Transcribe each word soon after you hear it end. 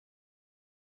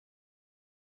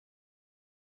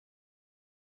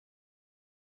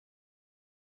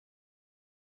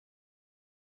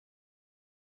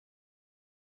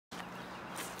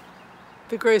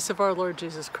The grace of our Lord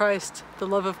Jesus Christ, the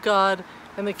love of God,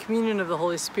 and the communion of the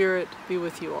Holy Spirit be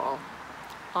with you all.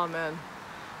 Amen.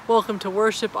 Welcome to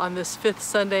worship on this fifth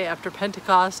Sunday after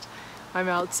Pentecost. I'm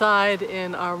outside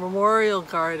in our memorial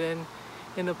garden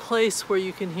in a place where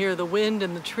you can hear the wind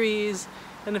and the trees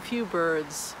and a few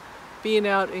birds being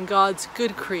out in God's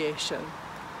good creation.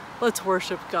 Let's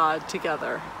worship God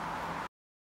together.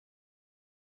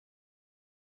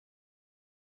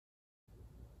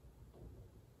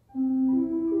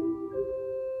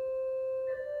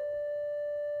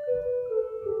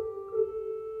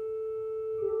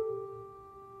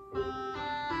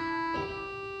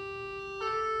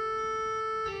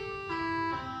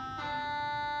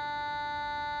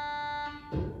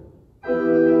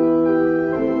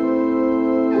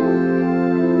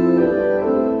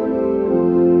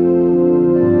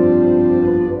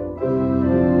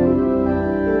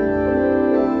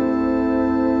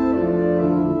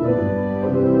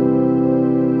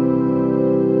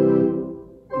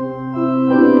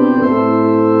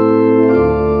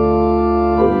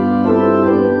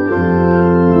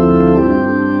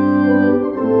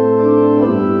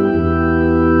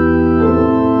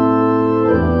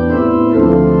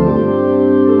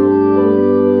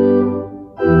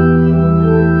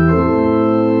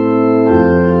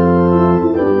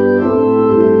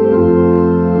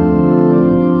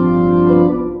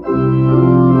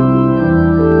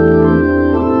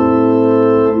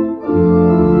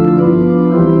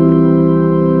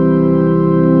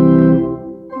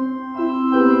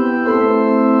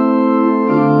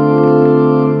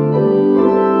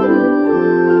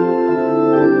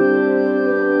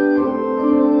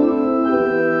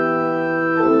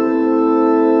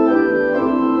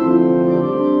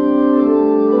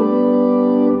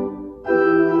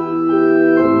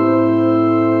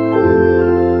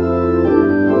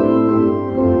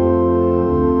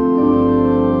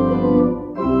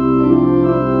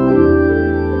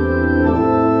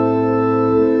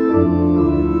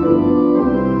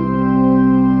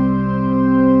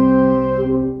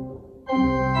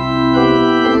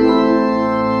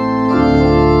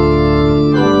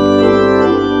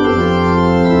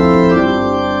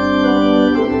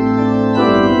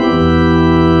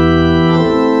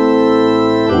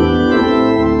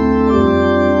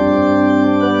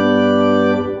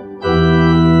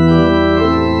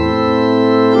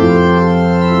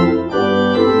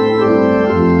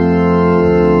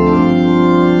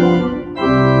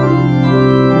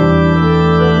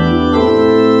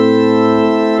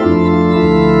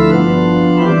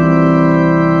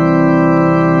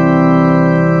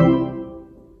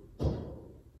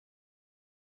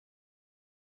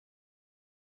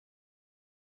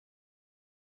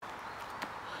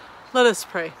 Let us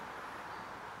pray.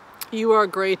 You are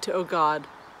great, O God,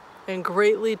 and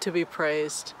greatly to be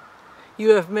praised. You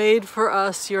have made for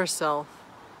us yourself,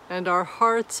 and our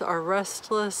hearts are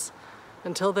restless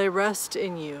until they rest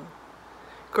in you.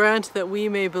 Grant that we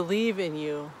may believe in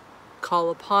you, call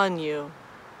upon you,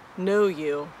 know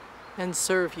you, and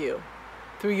serve you.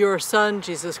 Through your Son,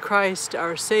 Jesus Christ,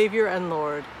 our Savior and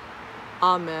Lord.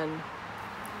 Amen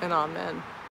and amen.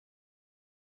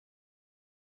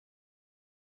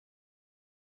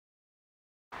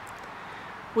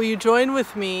 Will you join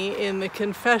with me in the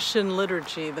confession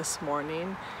liturgy this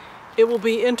morning? It will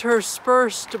be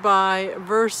interspersed by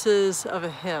verses of a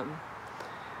hymn.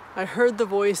 I heard the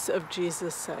voice of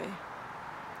Jesus say.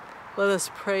 Let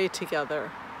us pray together.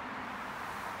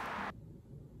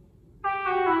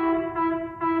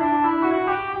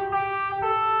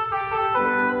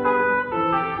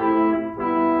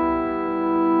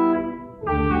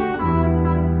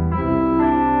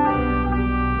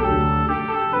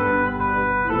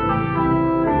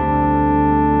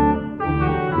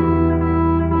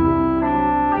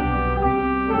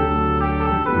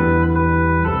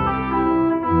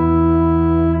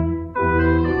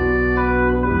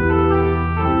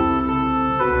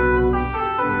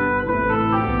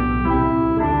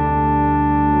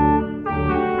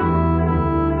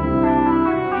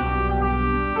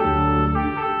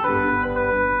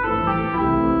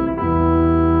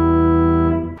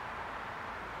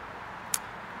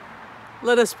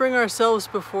 Let us bring ourselves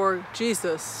before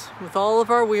Jesus with all of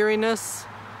our weariness,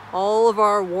 all of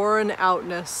our worn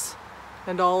outness,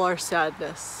 and all our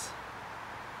sadness.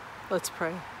 Let's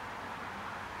pray.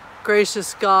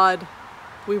 Gracious God,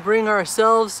 we bring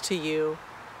ourselves to you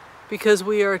because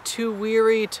we are too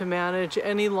weary to manage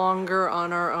any longer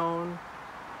on our own.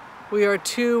 We are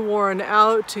too worn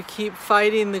out to keep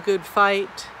fighting the good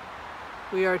fight.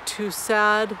 We are too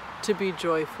sad to be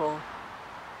joyful.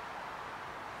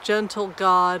 Gentle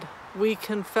God, we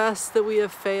confess that we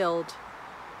have failed.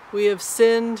 We have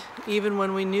sinned even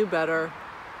when we knew better.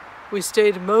 We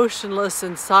stayed motionless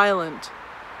and silent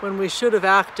when we should have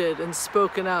acted and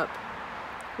spoken up.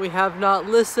 We have not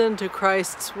listened to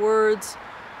Christ's words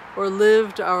or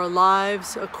lived our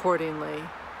lives accordingly.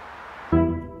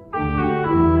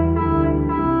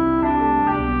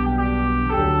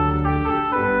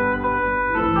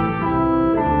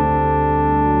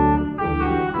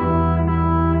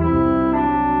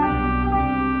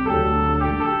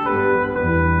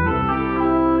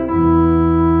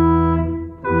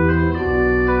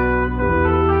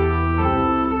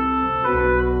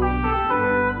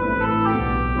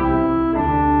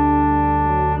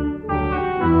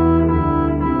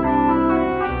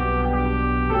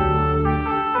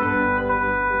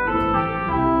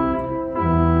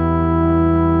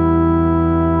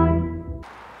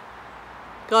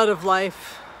 God of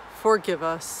life, forgive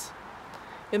us.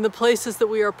 In the places that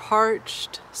we are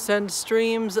parched, send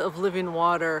streams of living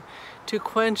water to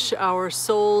quench our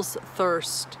soul's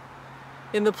thirst.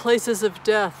 In the places of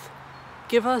death,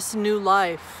 give us new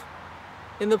life.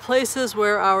 In the places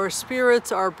where our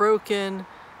spirits are broken,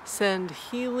 send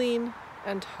healing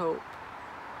and hope.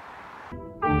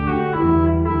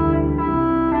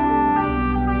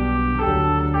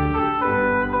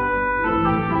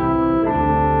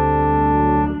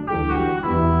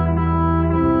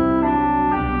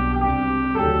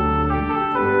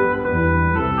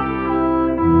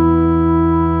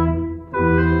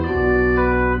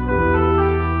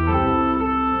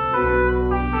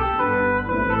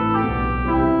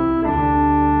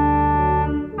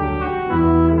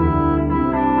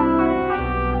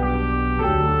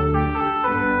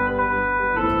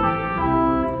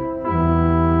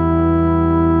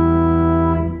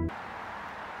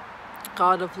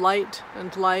 God of light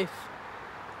and life,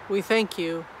 we thank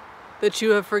you that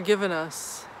you have forgiven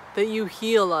us, that you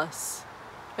heal us,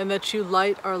 and that you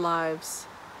light our lives.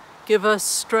 Give us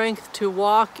strength to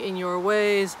walk in your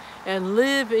ways and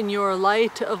live in your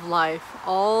light of life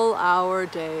all our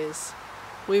days.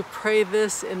 We pray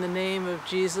this in the name of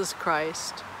Jesus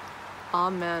Christ.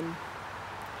 Amen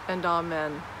and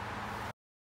amen.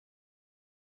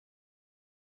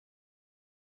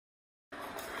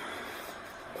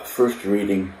 First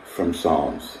reading from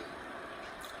Psalms.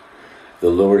 The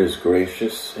Lord is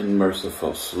gracious and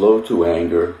merciful, slow to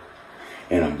anger,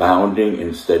 and abounding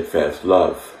in steadfast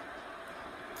love.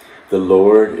 The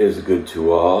Lord is good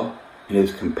to all, and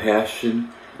his compassion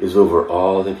is over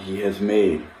all that he has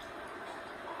made.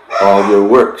 All your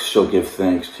works shall give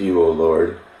thanks to you, O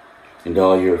Lord, and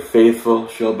all your faithful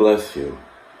shall bless you.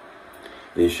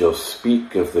 They shall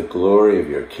speak of the glory of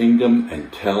your kingdom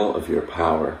and tell of your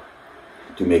power,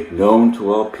 to make known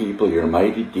to all people your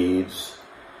mighty deeds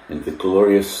and the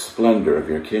glorious splendor of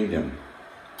your kingdom.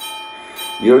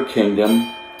 Your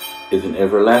kingdom is an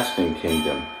everlasting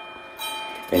kingdom,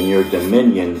 and your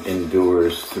dominion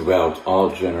endures throughout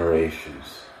all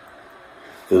generations.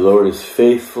 The Lord is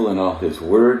faithful in all his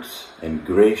words and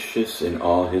gracious in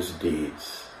all his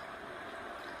deeds.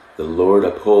 The Lord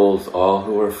upholds all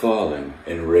who are fallen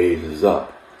and raises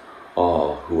up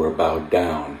all who are bowed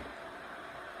down.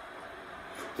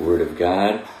 Word of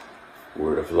God,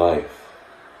 word of life.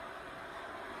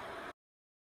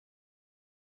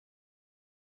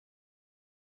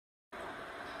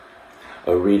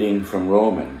 A reading from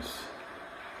Romans.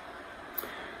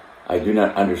 I do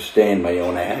not understand my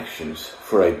own actions,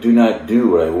 for I do not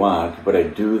do what I want, but I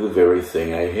do the very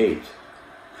thing I hate.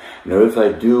 Now if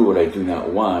I do what I do not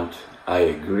want, I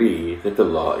agree that the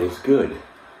law is good.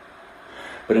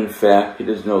 But in fact, it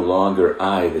is no longer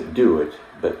I that do it,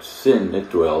 but sin that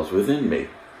dwells within me.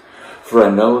 For I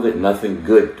know that nothing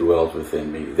good dwells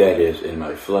within me, that is, in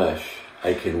my flesh.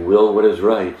 I can will what is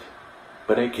right,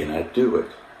 but I cannot do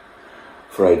it.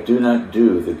 For I do not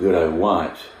do the good I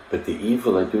want, but the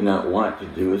evil I do not want to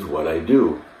do is what I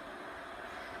do.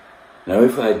 Now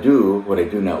if I do what I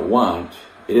do not want,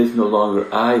 it is no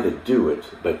longer I that do it,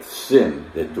 but sin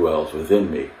that dwells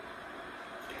within me.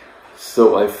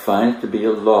 So I find it to be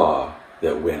a law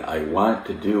that when I want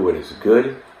to do what is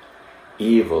good,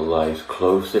 evil lies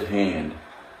close at hand.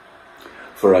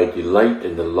 For I delight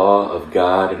in the law of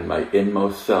God in my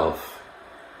inmost self,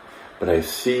 but I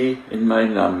see in my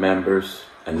members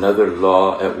another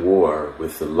law at war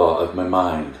with the law of my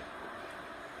mind,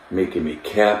 making me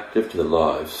captive to the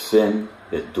law of sin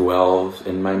that dwells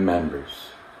in my members.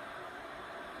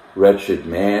 Wretched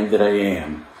man that I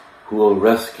am, who will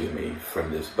rescue me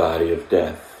from this body of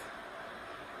death?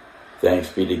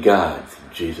 Thanks be to God,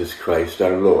 through Jesus Christ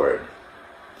our Lord.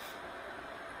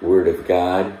 Word of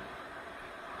God,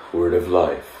 word of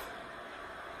life.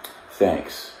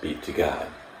 Thanks be to God.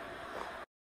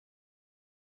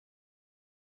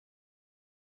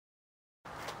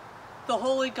 The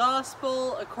Holy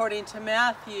Gospel according to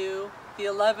Matthew, the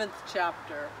 11th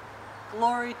chapter.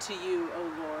 Glory to you, O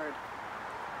Lord.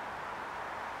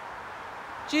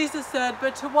 Jesus said,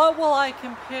 "But to what will I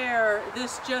compare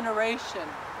this generation?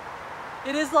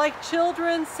 It is like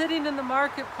children sitting in the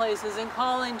marketplaces and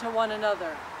calling to one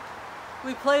another.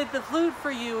 We played the flute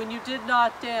for you and you did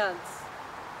not dance.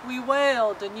 We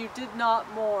wailed and you did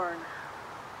not mourn.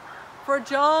 For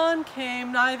John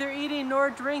came neither eating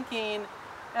nor drinking,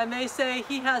 and they say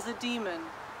he has a demon.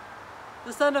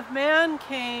 The Son of Man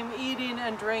came eating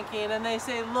and drinking, and they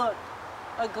say, look,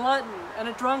 a glutton and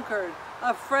a drunkard,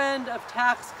 a friend of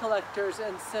tax collectors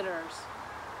and sinners.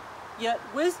 Yet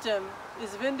wisdom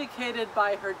is vindicated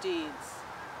by her deeds."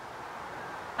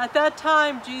 At that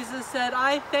time, Jesus said,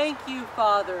 "I thank you,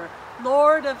 Father,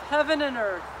 Lord of heaven and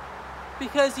earth,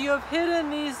 because you have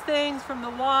hidden these things from the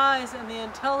wise and the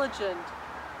intelligent,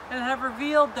 and have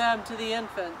revealed them to the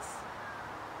infants.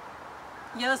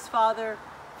 Yes, Father,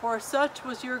 for such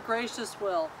was your gracious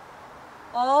will.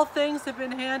 All things have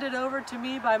been handed over to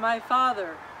me by my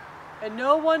Father, and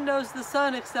no one knows the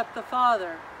Son except the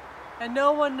Father, and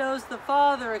no one knows the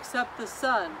Father except the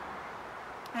Son,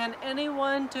 and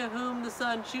anyone to whom the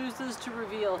Son chooses to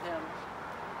reveal him.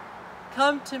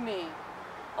 Come to me,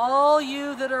 all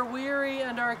you that are weary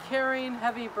and are carrying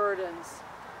heavy burdens,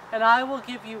 and I will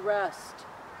give you rest.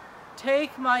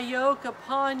 Take my yoke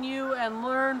upon you and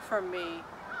learn from me,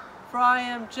 for I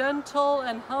am gentle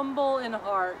and humble in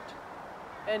heart,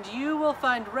 and you will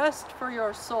find rest for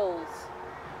your souls.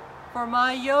 For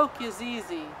my yoke is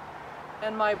easy,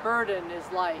 and my burden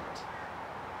is light."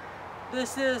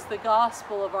 This is the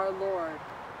gospel of our Lord.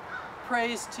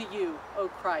 Praise to you, O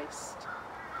Christ.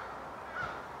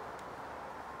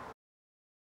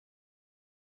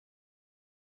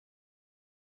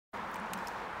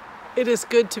 It is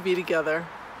good to be together.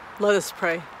 Let us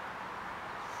pray.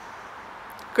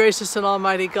 Gracious and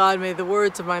almighty God, may the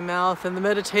words of my mouth and the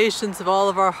meditations of all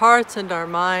of our hearts and our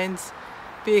minds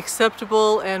be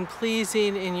acceptable and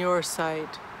pleasing in your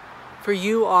sight. For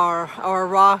you are our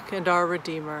rock and our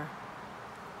Redeemer.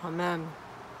 Amen.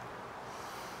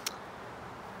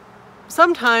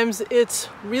 Sometimes it's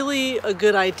really a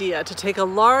good idea to take a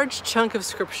large chunk of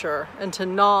scripture and to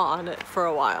gnaw on it for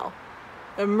a while,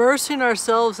 immersing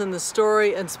ourselves in the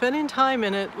story and spending time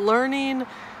in it, learning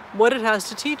what it has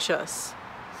to teach us.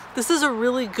 This is a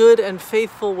really good and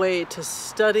faithful way to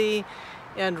study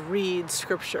and read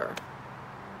scripture.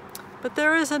 But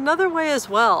there is another way as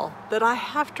well that I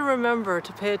have to remember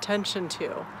to pay attention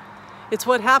to. It's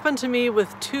what happened to me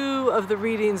with two of the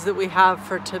readings that we have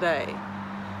for today.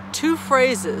 Two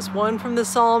phrases, one from the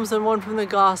Psalms and one from the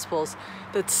Gospels,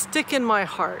 that stick in my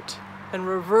heart and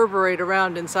reverberate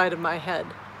around inside of my head.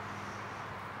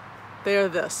 They are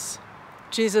this.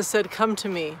 Jesus said, "Come to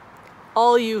me,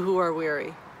 all you who are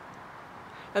weary."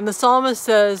 And the psalmist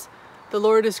says, "The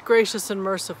Lord is gracious and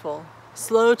merciful,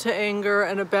 slow to anger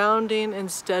and abounding in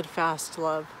steadfast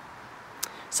love."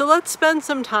 So let's spend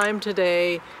some time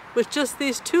today with just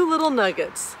these two little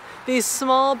nuggets, these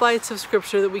small bites of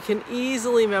scripture that we can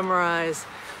easily memorize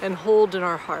and hold in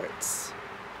our hearts.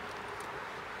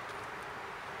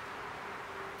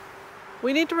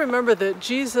 We need to remember that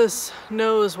Jesus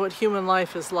knows what human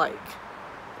life is like.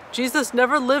 Jesus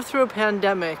never lived through a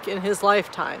pandemic in his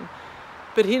lifetime,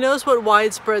 but he knows what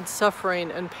widespread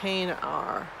suffering and pain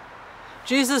are.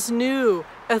 Jesus knew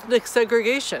ethnic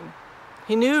segregation.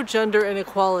 He knew gender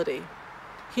inequality.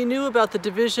 He knew about the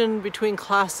division between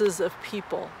classes of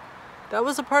people. That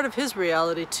was a part of his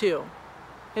reality too.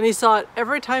 And he saw it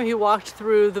every time he walked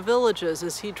through the villages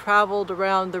as he traveled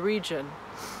around the region.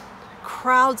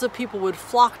 Crowds of people would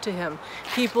flock to him,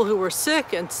 people who were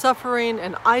sick and suffering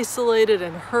and isolated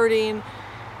and hurting,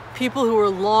 people who were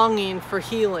longing for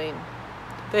healing.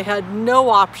 They had no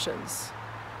options,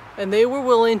 and they were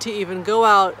willing to even go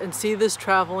out and see this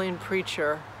traveling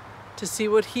preacher to see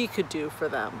what he could do for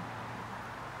them.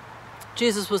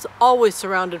 Jesus was always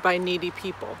surrounded by needy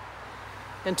people,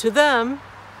 and to them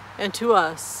and to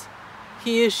us,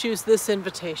 he issues this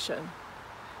invitation.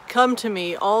 "Come to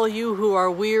me, all you who are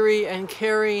weary and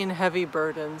carrying heavy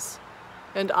burdens,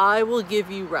 and I will give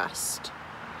you rest.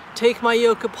 Take my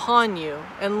yoke upon you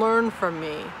and learn from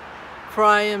me, for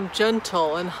I am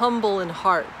gentle and humble in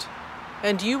heart,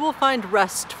 and you will find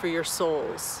rest for your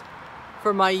souls.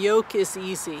 For my yoke is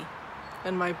easy,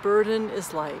 and my burden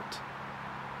is light."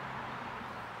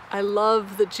 I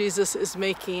love that Jesus is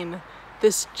making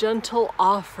this gentle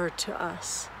offer to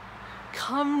us.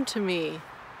 Come to me.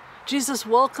 Jesus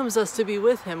welcomes us to be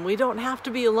with him. We don't have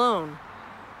to be alone.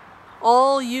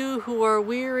 All you who are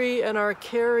weary and are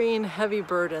carrying heavy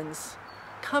burdens,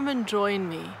 come and join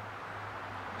me.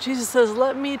 Jesus says,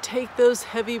 let me take those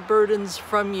heavy burdens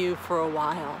from you for a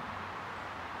while,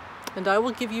 and I will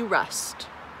give you rest.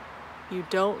 You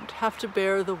don't have to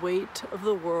bear the weight of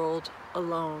the world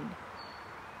alone.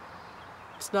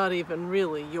 It's not even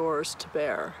really yours to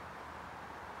bear.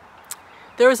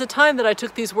 There was a time that I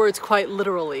took these words quite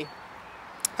literally.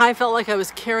 I felt like I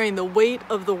was carrying the weight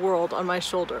of the world on my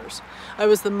shoulders. I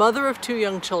was the mother of 2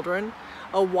 young children,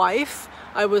 a wife.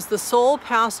 I was the sole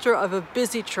pastor of a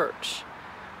busy church.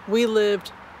 We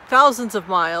lived thousands of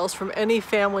miles from any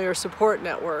family or support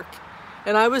network,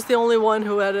 and I was the only one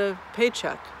who had a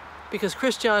paycheck because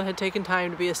Christian had taken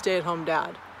time to be a stay-at-home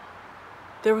dad.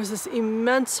 There was this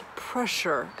immense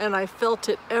pressure, and I felt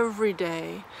it every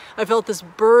day. I felt this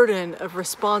burden of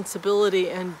responsibility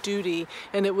and duty,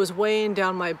 and it was weighing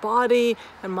down my body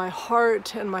and my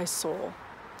heart and my soul.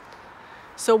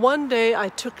 So one day I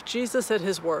took Jesus at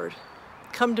his word.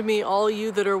 Come to me, all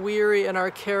you that are weary and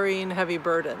are carrying heavy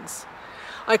burdens.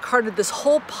 I carted this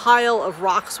whole pile of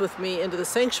rocks with me into the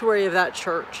sanctuary of that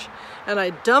church, and I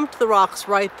dumped the rocks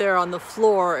right there on the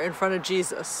floor in front of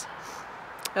Jesus.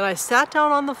 And I sat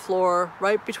down on the floor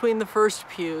right between the first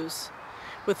pews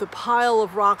with a pile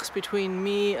of rocks between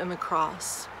me and the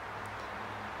cross.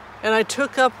 And I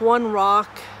took up one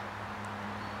rock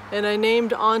and I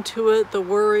named onto it the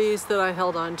worries that I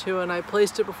held onto, and I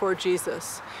placed it before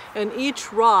Jesus. And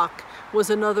each rock was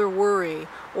another worry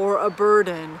or a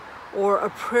burden or a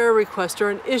prayer request or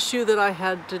an issue that I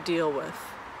had to deal with.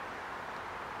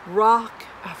 Rock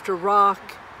after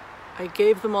rock, I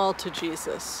gave them all to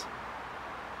Jesus,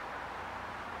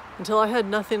 until I had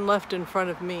nothing left in front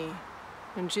of me,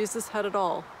 and Jesus had it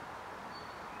all.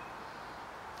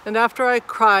 And after I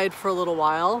cried for a little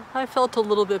while, I felt a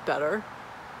little bit better,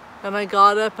 and I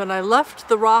got up and I left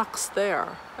the rocks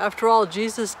there. After all,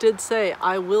 Jesus did say,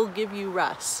 I will give you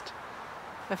rest.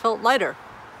 I felt lighter,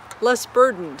 less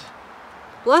burdened,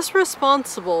 less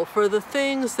responsible for the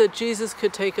things that Jesus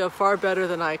could take up far better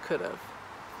than I could have.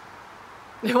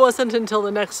 It wasn't until the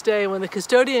next day when the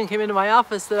custodian came into my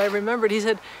office that I remembered. He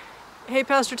said, hey,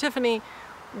 Pastor Tiffany,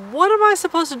 what am I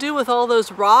supposed to do with all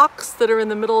those rocks that are in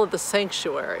the middle of the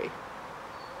sanctuary?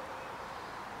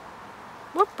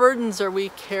 What burdens are we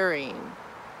carrying?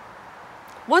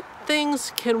 What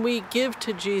things can we give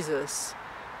to Jesus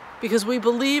because we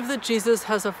believe that Jesus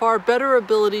has a far better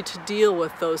ability to deal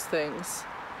with those things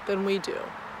than we do?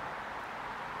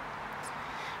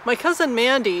 My cousin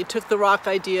Mandy took the rock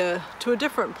idea to a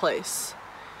different place.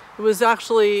 It was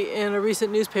actually in a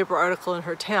recent newspaper article in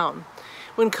her town.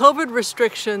 When COVID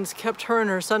restrictions kept her and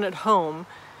her son at home,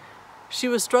 she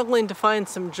was struggling to find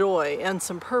some joy and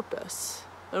some purpose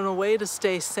and a way to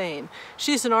stay sane.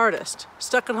 She's an artist,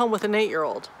 stuck at home with an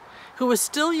 8-year-old, who was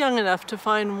still young enough to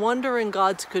find wonder in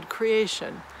God's good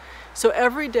creation. So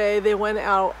every day they went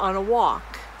out on a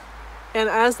walk. And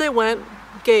as they went,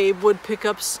 Gabe would pick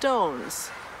up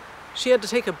stones. She had to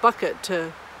take a bucket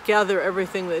to gather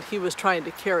everything that he was trying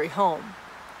to carry home.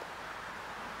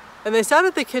 And they sat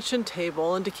at the kitchen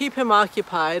table, and to keep him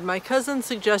occupied, my cousin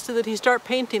suggested that he start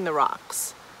painting the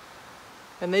rocks.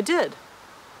 And they did.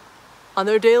 On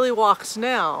their daily walks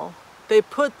now, they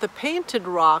put the painted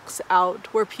rocks out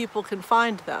where people can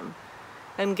find them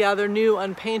and gather new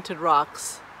unpainted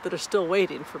rocks that are still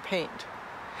waiting for paint.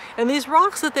 And these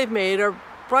rocks that they've made are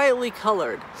brightly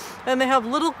colored, and they have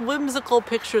little whimsical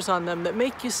pictures on them that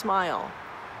make you smile.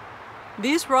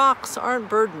 These rocks aren't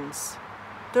burdens.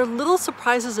 They're little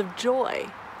surprises of joy,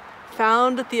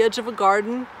 found at the edge of a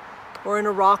garden, or in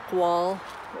a rock wall,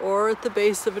 or at the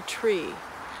base of a tree.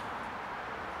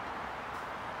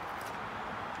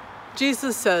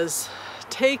 Jesus says,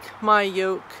 take my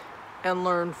yoke and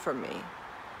learn from me.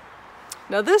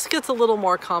 Now this gets a little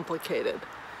more complicated.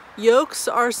 Yokes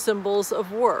are symbols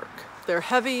of work. They're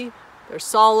heavy, they're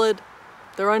solid,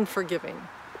 they're unforgiving.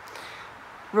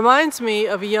 Reminds me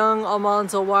of a young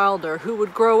Almanzo Wilder who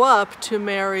would grow up to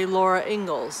marry Laura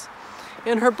Ingalls.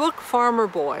 In her book Farmer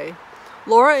Boy,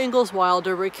 Laura Ingalls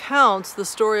Wilder recounts the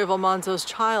story of Almanzo's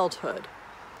childhood,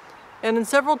 and in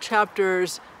several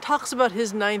chapters talks about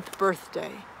his 9th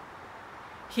birthday.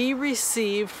 He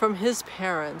received from his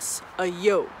parents a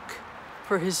yoke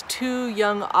for his 2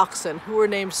 young oxen who were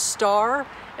named Star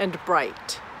and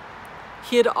Bright.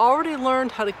 He had already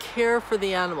learned how to care for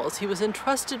the animals. He was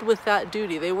entrusted with that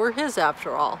duty. They were his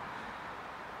after all.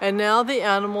 And now the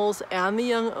animals and the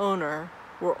young owner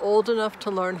were old enough to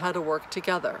learn how to work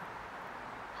together.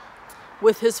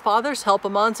 With his father's help,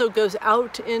 Almanzo goes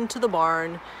out into the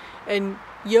barn and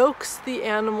yokes the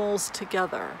animals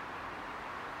together.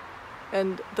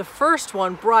 And the first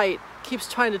one, Bright, keeps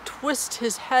trying to twist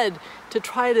his head to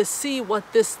try to see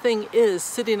what this thing is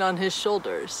sitting on his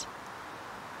shoulders.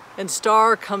 and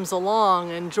Star comes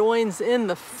along and joins in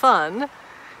the fun,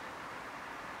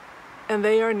 and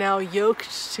they are now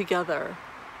yoked together.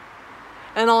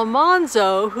 And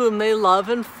Almanzo, whom they love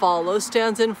and follow,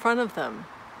 stands in front of them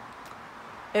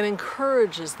and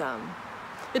encourages them.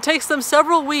 It takes them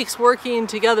several weeks working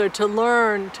together to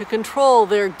learn to control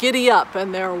their giddy up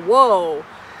and their whoa.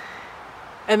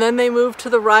 And then they move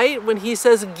to the right when he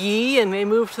says gi, and they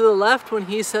move to the left when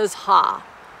he says ha.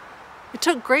 It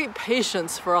took great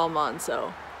patience for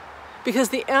Almanzo, because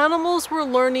the animals were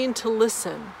learning to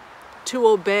listen, to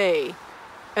obey,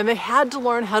 and they had to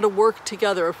learn how to work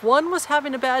together. If one was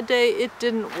having a bad day, it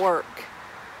didn't work,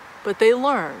 but they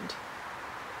learned.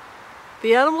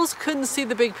 The animals couldn't see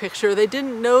the big picture. They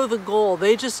didn't know the goal.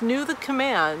 They just knew the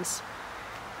commands,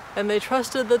 and they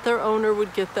trusted that their owner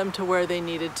would get them to where they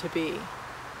needed to be.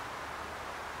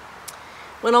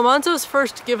 When Almanzo is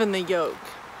first given the yoke,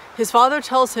 his father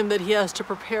tells him that he has to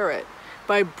prepare it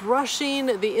by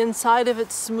brushing the inside of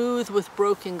it smooth with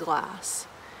broken glass,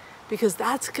 because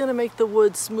that's going to make the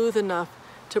wood smooth enough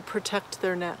to protect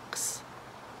their necks.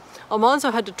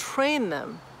 Almanzo had to train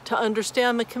them to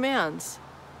understand the commands,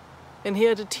 and he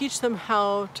had to teach them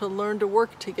how to learn to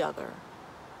work together.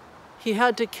 He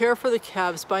had to care for the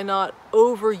calves by not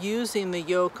overusing the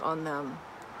yoke on them.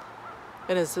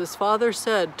 And as his father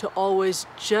said, to always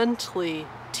gently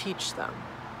teach them.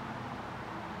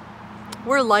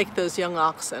 We're like those young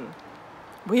oxen.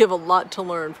 We have a lot to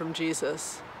learn from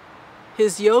Jesus.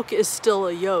 His yoke is still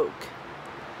a yoke,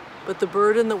 but the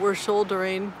burden that we're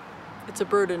shouldering, it's a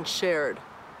burden shared.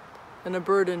 And a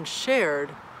burden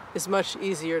shared is much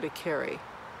easier to carry.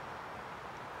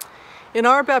 In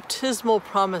our baptismal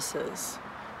promises,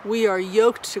 we are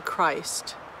yoked to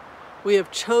Christ. We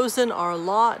have chosen our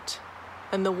lot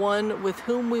and the one with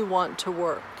whom we want to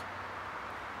work.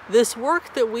 This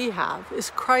work that we have is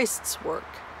Christ's work.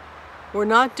 We're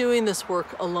not doing this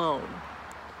work alone.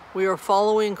 We are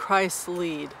following Christ's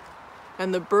lead,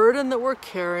 and the burden that we're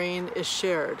carrying is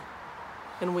shared,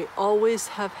 and we always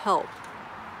have help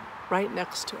right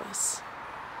next to us.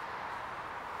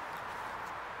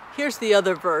 Here's the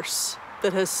other verse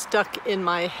that has stuck in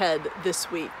my head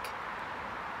this week.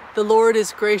 The Lord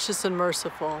is gracious and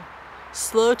merciful,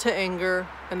 slow to anger,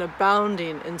 and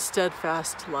abounding in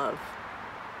steadfast love.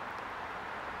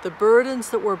 The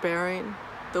burdens that we're bearing,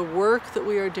 the work that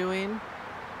we are doing,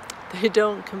 they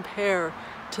don't compare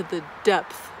to the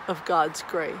depth of God's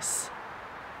grace.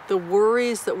 The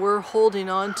worries that we're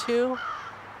holding on to,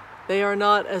 they are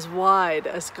not as wide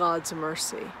as God's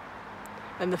mercy.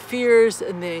 And the fears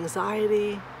and the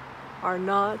anxiety are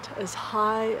not as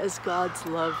high as God's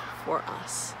love for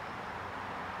us.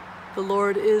 The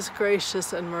Lord is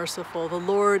gracious and merciful. The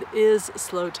Lord is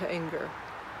slow to anger.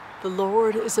 The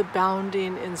Lord is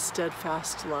abounding in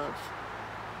steadfast love.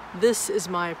 This is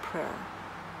my prayer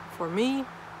for me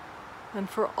and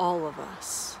for all of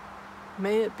us.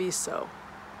 May it be so.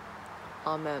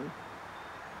 Amen.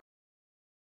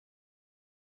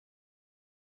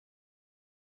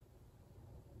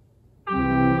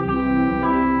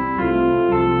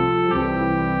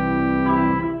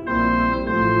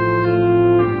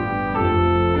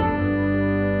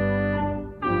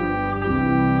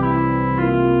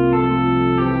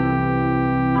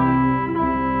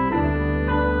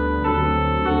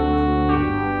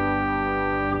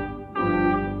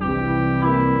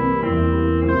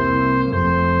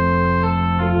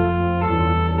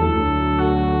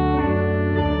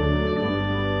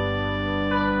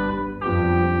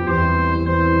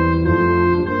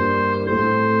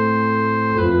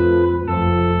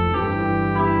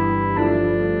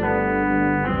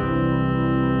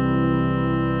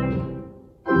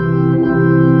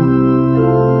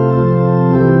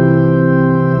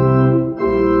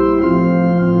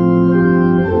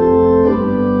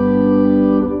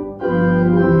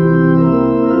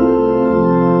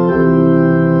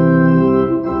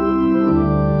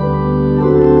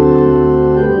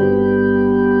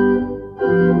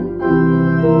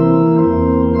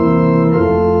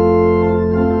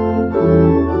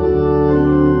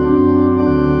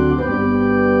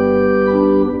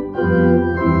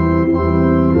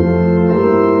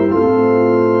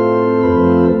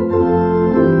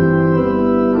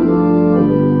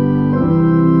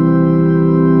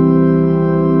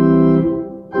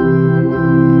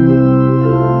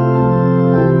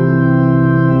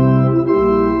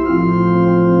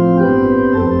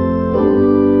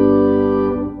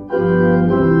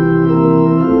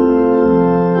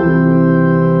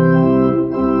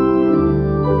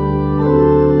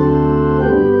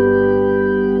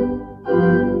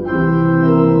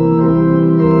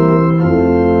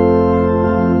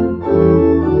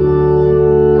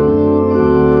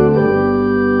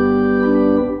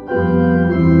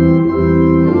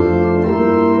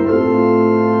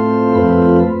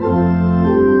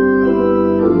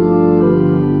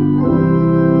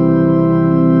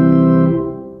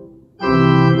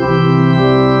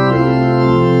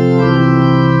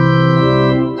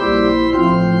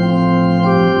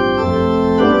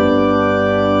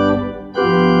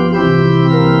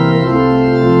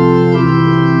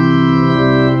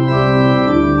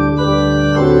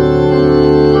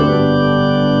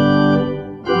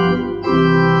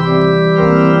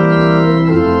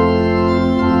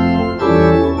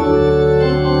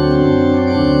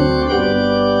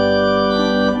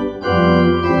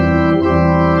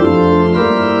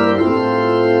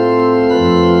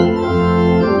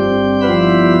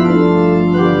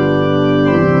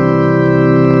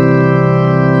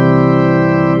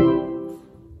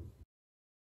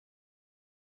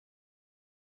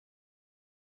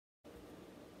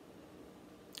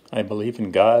 I believe in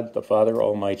God, the Father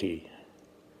Almighty,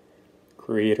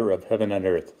 creator of heaven and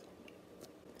earth.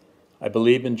 I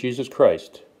believe in Jesus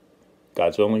Christ,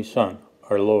 God's only Son,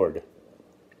 our Lord,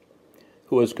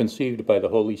 who was conceived by the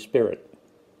Holy Spirit,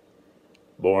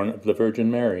 born of the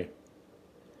Virgin Mary,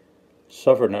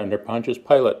 suffered under Pontius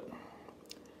Pilate,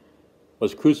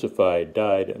 was crucified,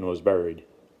 died, and was buried.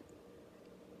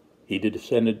 He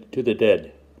descended to the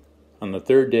dead. On the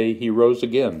third day he rose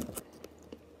again.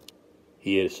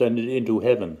 He ascended into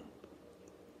heaven.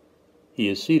 He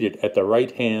is seated at the right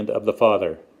hand of the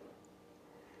Father,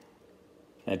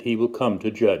 and he will come to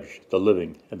judge the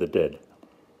living and the dead.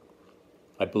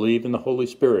 I believe in the Holy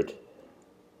Spirit,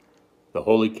 the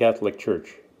Holy Catholic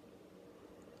Church,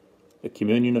 the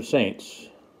communion of saints,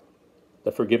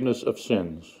 the forgiveness of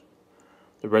sins,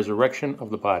 the resurrection of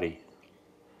the body,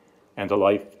 and the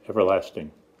life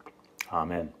everlasting.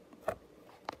 Amen.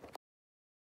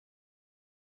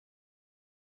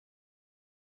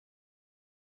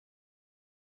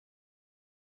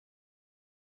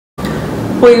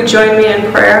 Will you join me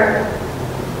in prayer?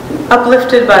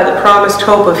 Uplifted by the promised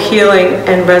hope of healing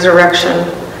and resurrection,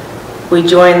 we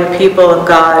join the people of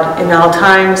God in all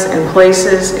times and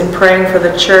places in praying for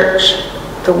the church,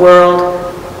 the world,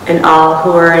 and all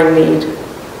who are in need.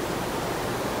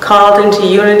 Called into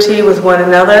unity with one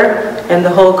another and the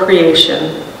whole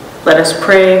creation, let us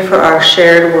pray for our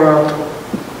shared world.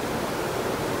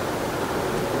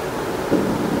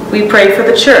 We pray for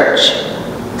the church.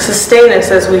 Sustain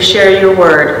us as we share your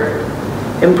word.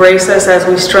 Embrace us as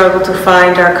we struggle to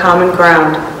find our common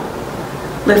ground.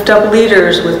 Lift up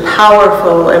leaders with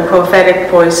powerful and prophetic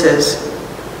voices.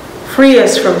 Free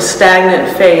us from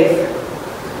stagnant faith.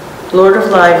 Lord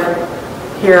of life,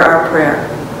 hear our prayer.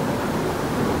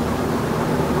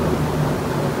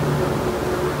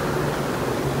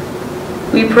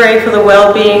 We pray for the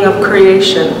well-being of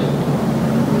creation.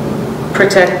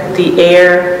 Protect the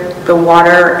air, the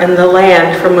water, and the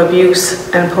land from abuse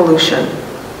and pollution.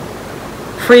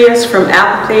 Free us from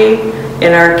apathy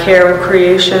in our care of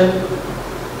creation.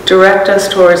 Direct us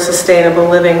towards sustainable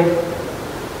living.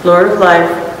 Lord of life,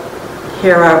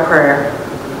 hear our prayer.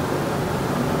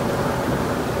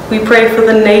 We pray for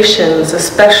the nations,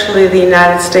 especially the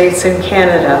United States and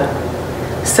Canada,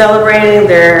 celebrating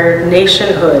their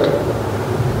nationhood.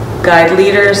 Guide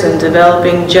leaders in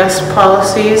developing just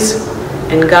policies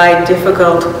and guide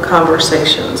difficult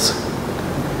conversations.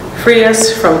 Free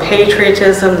us from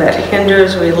patriotism that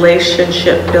hinders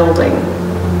relationship building.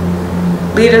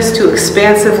 Lead us to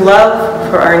expansive love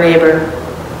for our neighbor.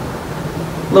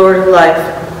 Lord of life,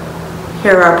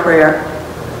 hear our prayer.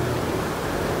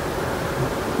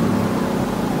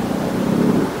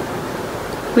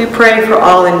 We pray for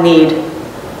all in need,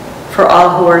 for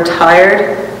all who are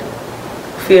tired,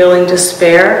 feeling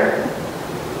despair,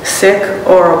 sick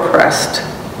or oppressed.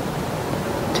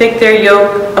 Take their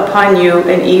yoke upon you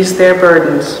and ease their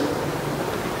burdens.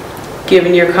 Give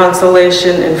in your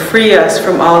consolation and free us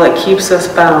from all that keeps us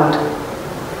bound.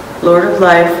 Lord of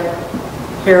life,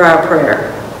 hear our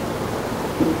prayer.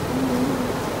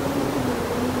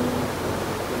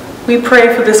 We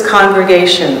pray for this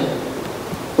congregation.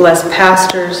 Bless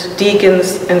pastors,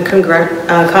 deacons, and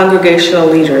congregational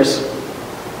leaders.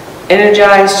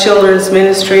 Energize children's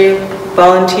ministry,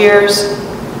 volunteers,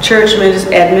 church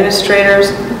administrators,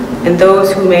 and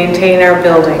those who maintain our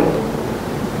building.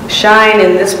 Shine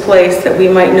in this place that we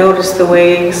might notice the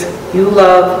ways you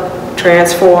love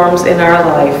transforms in our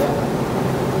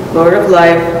life. Lord of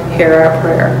life, hear our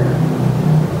prayer.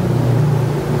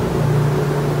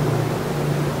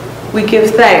 We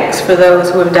give thanks for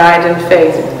those who have died in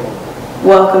faith.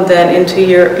 Welcome them into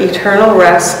your eternal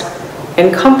rest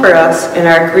and comfort us in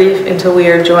our grief until we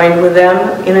are joined with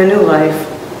them in a new life.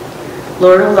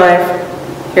 Lord of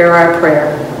life, hear our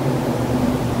prayer.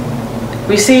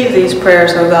 Receive these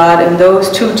prayers, O God, and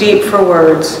those too deep for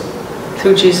words,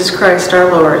 through Jesus Christ our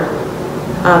Lord.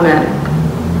 Amen.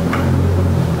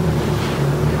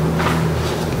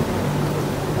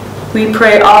 We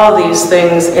pray all these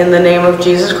things in the name of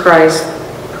Jesus Christ,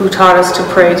 who taught us to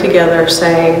pray together,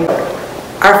 saying,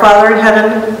 Our Father in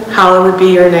heaven, hallowed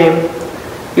be your name.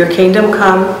 Your kingdom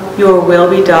come, your will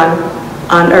be done,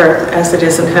 on earth as it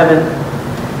is in heaven.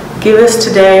 Give us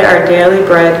today our daily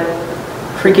bread.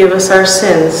 Forgive us our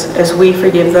sins as we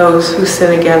forgive those who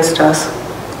sin against us.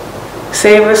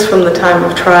 Save us from the time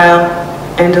of trial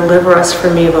and deliver us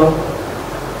from evil.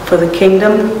 For the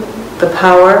kingdom, the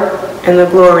power, and the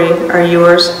glory are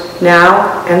yours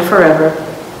now and forever.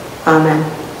 Amen.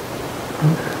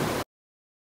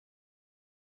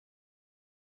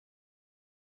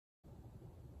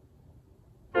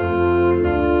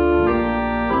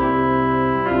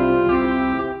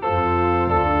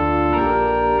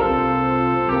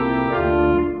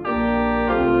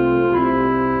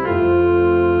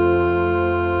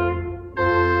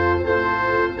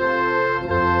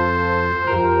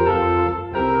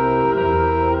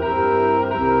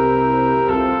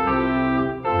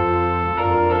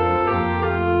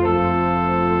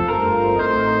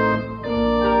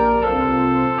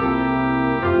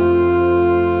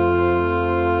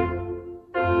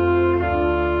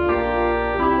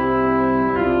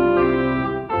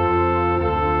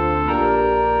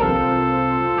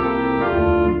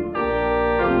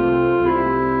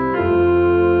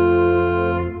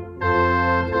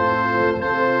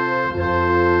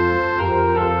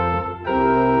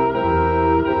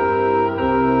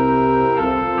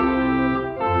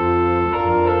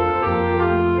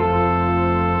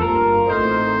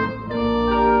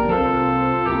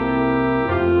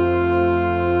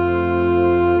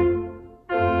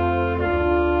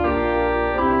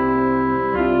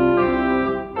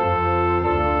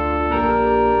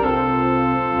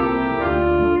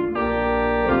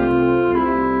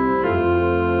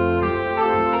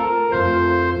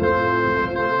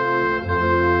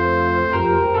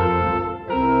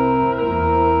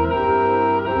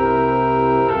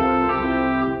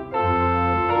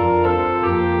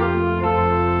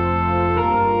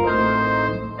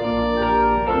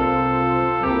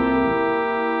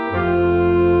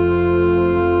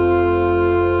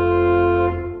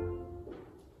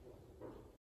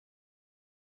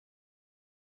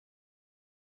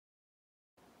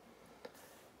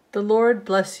 The Lord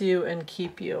bless you and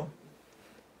keep you.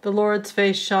 The Lord's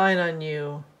face shine on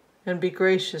you and be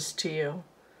gracious to you.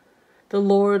 The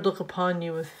Lord look upon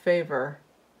you with favor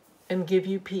and give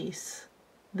you peace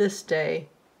this day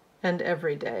and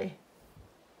every day.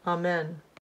 Amen.